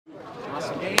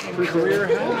Career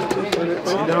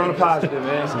high. Down on the positive,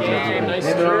 man. Game, nice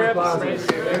Down on the trips. positive.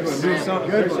 Do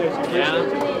something good. Yeah.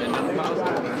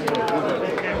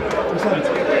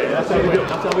 That's how we do.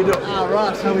 That's how we do. Ah,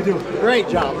 Ross, how we do? Great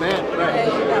job, man. Great.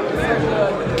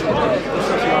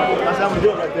 That's how we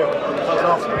do it right there. That's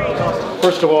awesome. That's awesome.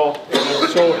 First of all, I'm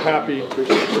so happy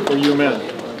for you men.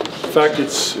 In fact,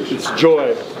 it's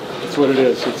joy. That's what it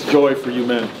is. It's joy for you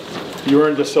men. You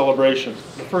earned this celebration.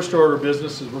 The first order of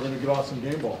business is we're going to give out some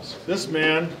game balls. This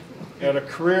man had a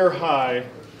career high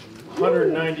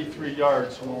 193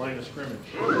 yards from the line of scrimmage.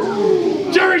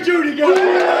 Jerry Judy, get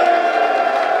it!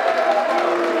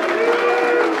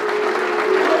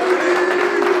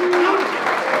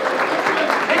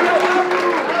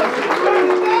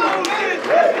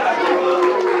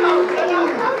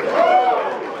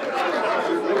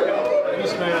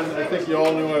 I think you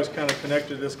all knew I was kind of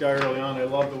connected to this guy early on. I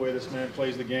love the way this man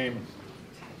plays the game.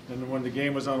 And when the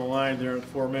game was on the line there in the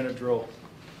 4-minute drill,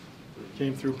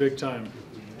 came through big time.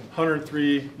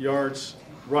 103 yards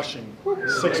rushing,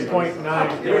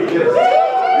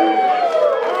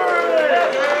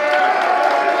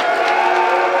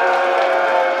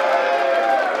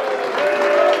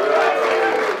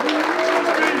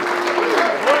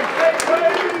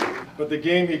 But the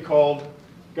game he called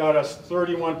got us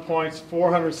 31 points,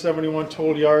 471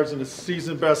 total yards, and a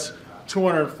season best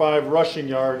 205 rushing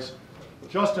yards.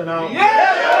 Justin out. I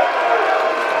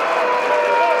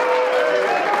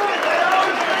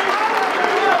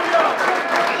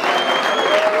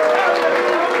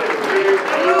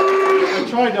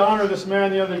tried to honor this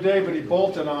man the other day, but he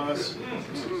bolted on us.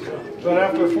 But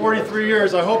after 43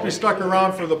 years, I hope he stuck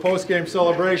around for the post-game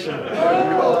celebration.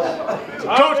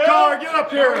 Coach Carr, get up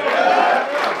here!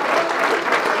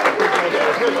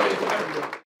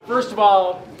 First of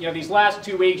all, these last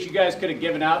 2 weeks, you guys could have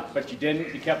given up, but you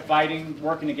didn't. You kept fighting,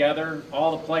 working together.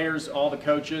 All the players, all the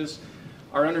coaches,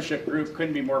 our ownership group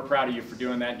couldn't be more proud of you for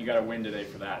doing that. You got a win today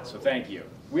for that, so thank you.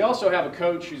 We also have a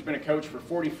coach who's been a coach for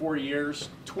 44 years,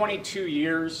 22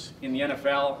 years in the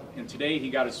NFL, and today he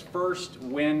got his first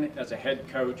win as a head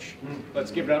coach.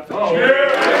 Let's give it up for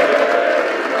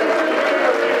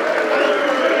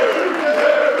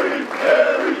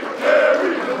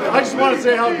I just want to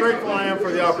say how grateful I am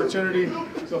for the opportunity.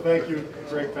 So thank you,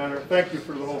 Greg Banner. Thank you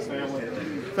for the whole family.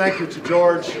 Thank you to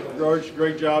George. George,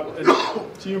 great job. And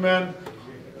to you men,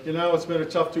 it's been a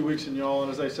tough 2 weeks in y'all,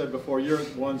 and as I said before, you're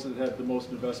the ones that had the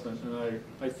most investment, and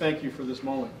I thank you for this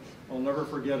moment. I'll never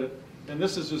forget it. And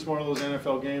this is just one of those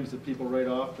NFL games that people write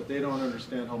off, but they don't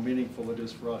understand how meaningful it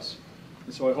is for us.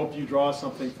 And so I hope you draw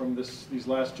something from these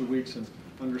last 2 weeks and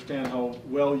understand how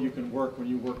well you can work when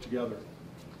you work together.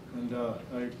 And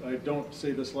I don't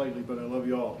say this lightly, but I love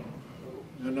you all.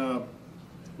 And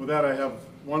with that, I have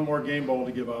one more game ball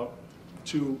to give out.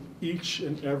 To each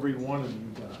and every one of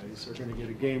you guys are going to get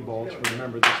a game ball to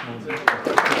remember this moment.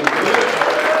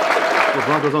 The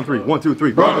Broncos on 3. 1, 2,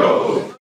 3. Broncos!